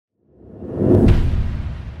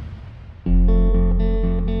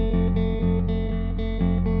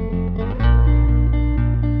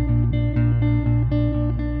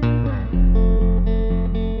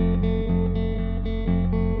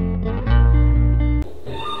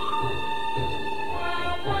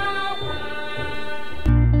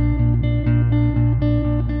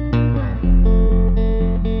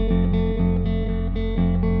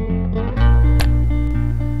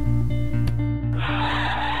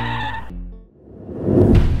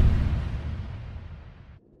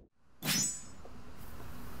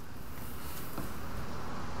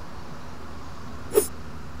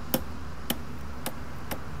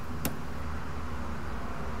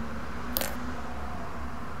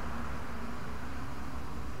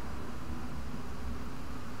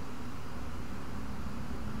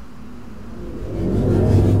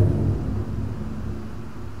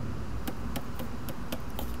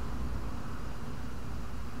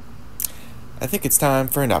I think it's time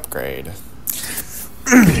for an upgrade.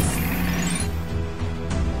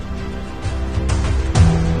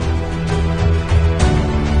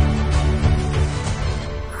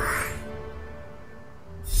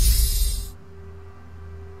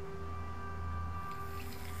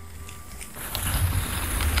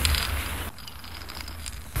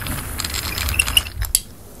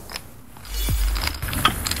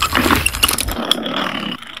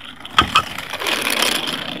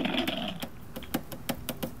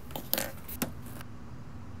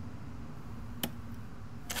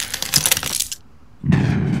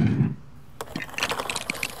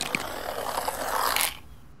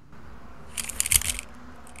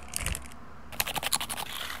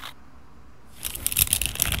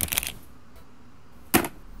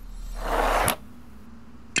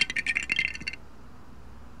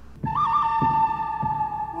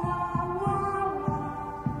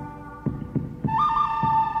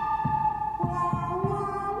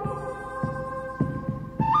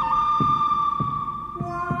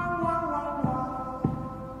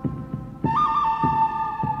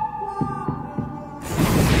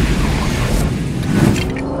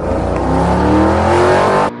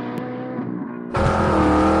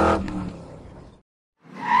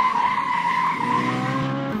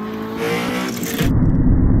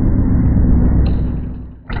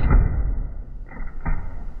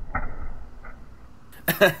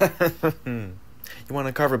 You want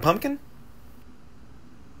to carve a pumpkin?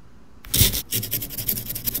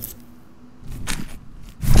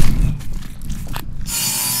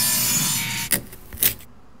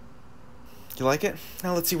 You like it?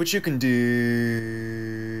 Now let's see what you can do.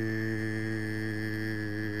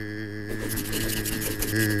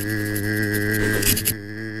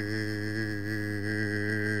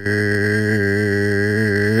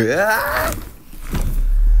 Ah!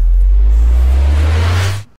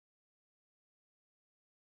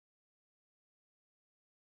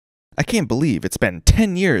 I can't believe it's been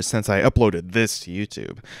 10 years since I uploaded this to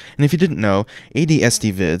YouTube. And if you didn't know,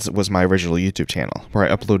 AD-SD-vids was my original YouTube channel, where I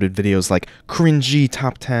uploaded videos like cringy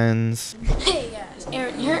top 10s. Hey guys,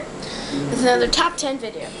 Aaron here with another top 10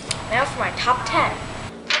 video. Now for my top 10.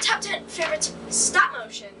 My top 10 favorite stop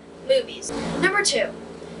motion movies. Number 2,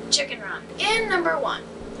 Chicken Run. And number 1,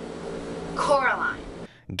 Coraline.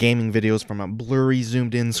 Gaming videos from a blurry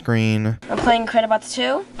zoomed in screen. I'm playing Credibots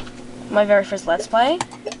 2, my very first Let's Play.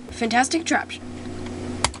 Fantastic Traption.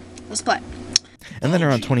 Let's play. And then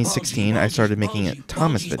around 2016, I started making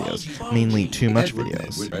Thomas videos, mainly Too Much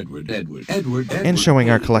videos, and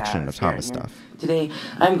showing our collection of Thomas stuff. Today,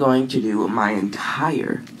 I'm going to do my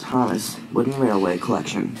entire Thomas Wooden Railway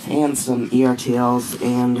collection, and some ERTLs,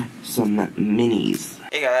 and some minis.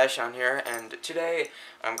 Hey guys, Sean here, and today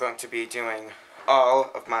I'm going to be doing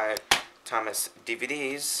all of my Thomas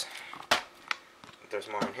DVDs. There's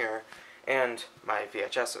more in here. And my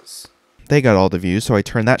VHSs. They got all the views, so I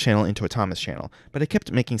turned that channel into a Thomas channel, but I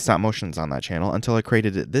kept making stop motions on that channel until I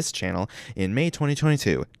created this channel in May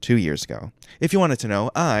 2022, 2 years ago. If you wanted to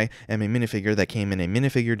know, I am a minifigure that came in a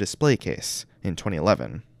minifigure display case in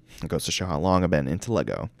 2011. It goes to show how long I've been into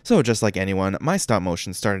Lego. So just like anyone, my stop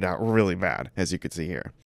motion started out really bad, as you can see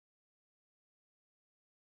here.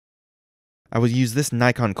 I would use this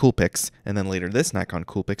Nikon Coolpix, and then later this Nikon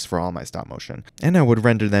Coolpix for all my stop motion, and I would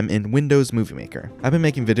render them in Windows Movie Maker. I've been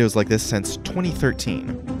making videos like this since 2013.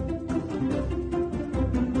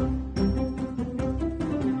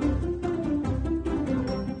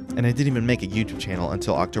 And I didn't even make a YouTube channel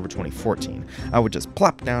until October 2014. I would just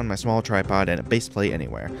plop down my small tripod and a base plate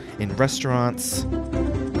anywhere. In restaurants,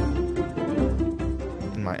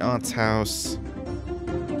 in my aunt's house,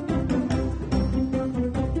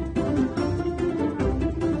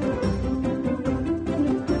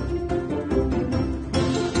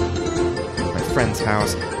 friend's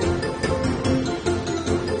house.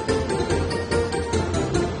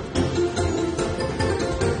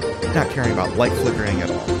 Not caring about light flickering at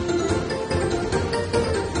all.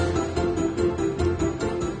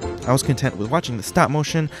 I was content with watching the stop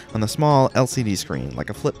motion on the small LCD screen like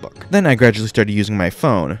a flipbook. Then I gradually started using my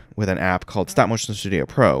phone with an app called Stop Motion Studio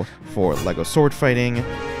Pro for Lego sword fighting,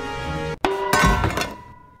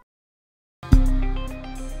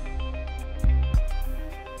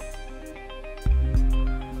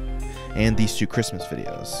 and these 2 Christmas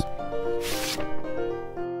videos.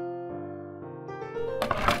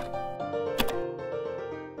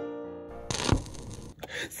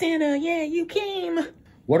 Santa, yeah, you came!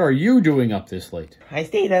 What are you doing up this late? I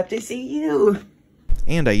stayed up to see you.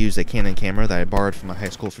 And I used a Canon camera that I borrowed from my high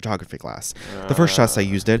school photography class. The first shots I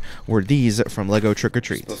used were these from Lego Trick or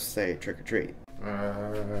Treat. Supposed to say trick or treat.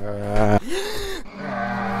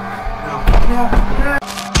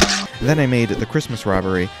 Then I made the Christmas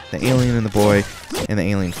robbery, the alien and the boy, and the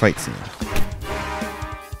alien fight scene.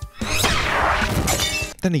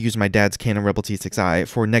 Then I used my dad's Canon Rebel T6i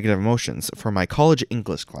for negative emotions for my college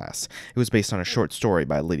English class. It was based on a short story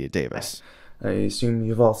by Lydia Davis. I assume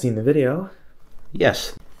you've all seen the video.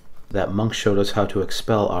 Yes, that monk showed us how to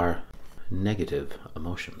expel our negative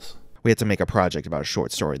emotions. We had to make a project about a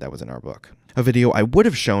short story that was in our book. A video I would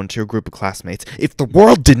have shown to a group of classmates if the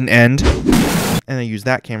world didn't end! And I used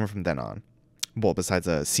that camera from then on. Well, besides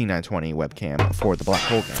a C920 webcam for the black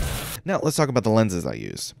hole gang. Now, let's talk about the lenses I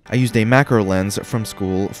used. I used a macro lens from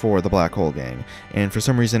school for the black hole gang, and for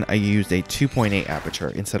some reason I used a 2.8 aperture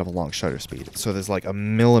instead of a long shutter speed, so there's like a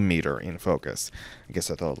millimeter in focus. I guess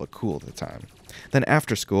I thought it looked cool at the time. Then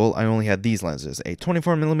after school, I only had these lenses, a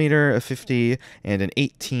 24mm, a 50, and an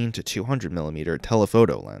 18 to 200mm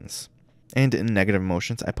telephoto lens. And in negative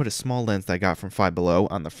emotions, I put a small lens that I got from Five Below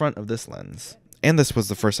on the front of this lens. And this was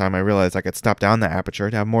the first time I realized I could stop down the aperture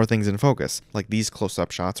to have more things in focus, like these close-up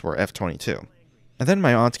shots were f/22. And then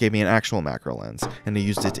my aunt gave me an actual macro lens, and I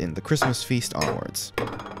used it in the Christmas feast onwards.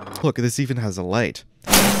 Look, this even has a light.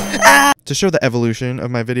 To show the evolution of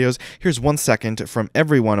my videos, here's 1 second from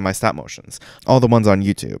every one of my stop motions, all the ones on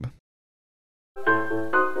YouTube.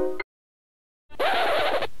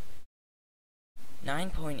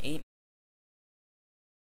 $9.8.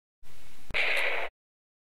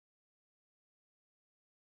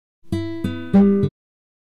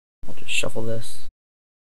 I'll just shuffle this.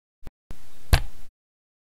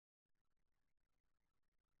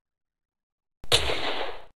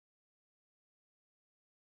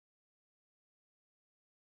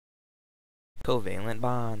 Covalent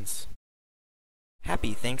bonds.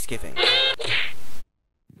 Happy Thanksgiving.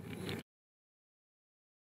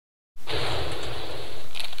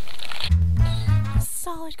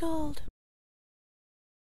 Solid gold.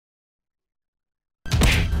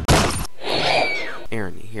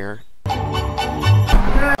 Aaron here.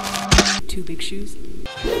 2 big shoes.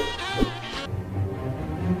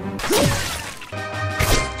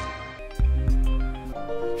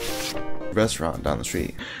 Restaurant down the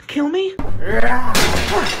street. Kill me?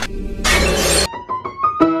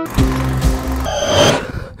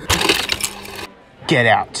 Get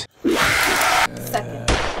out!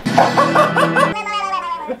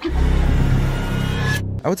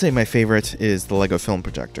 I would say my favorite is the Lego film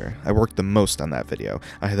projector. I worked the most on that video.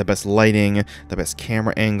 I had the best lighting, the best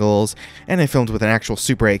camera angles, and I filmed with an actual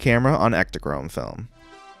Super 8 camera on Ektachrome film.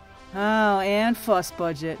 Oh, and fuss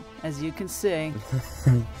budget, as you can see.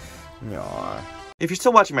 Aww. If you're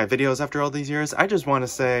still watching my videos after all these years, I just want to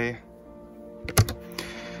say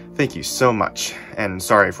thank you so much, and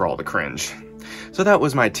sorry for all the cringe. So that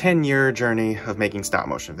was my 10-year journey of making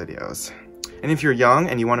stop-motion videos. And if you're young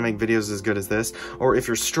and you want to make videos as good as this, or if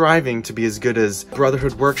you're striving to be as good as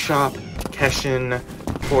Brotherhood Workshop, Keshin,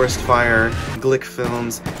 Forest Fire, Glick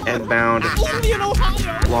Films, Edbound,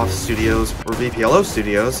 Loft Studios, or VPLO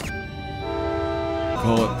Studios,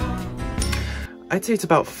 I'd say it's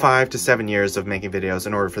about 5 to 7 years of making videos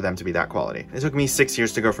in order for them to be that quality. It took me 6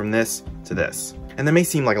 years to go from this to this. And that may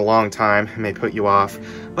seem like a long time, it may put you off,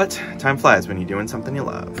 but time flies when you're doing something you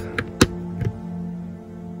love.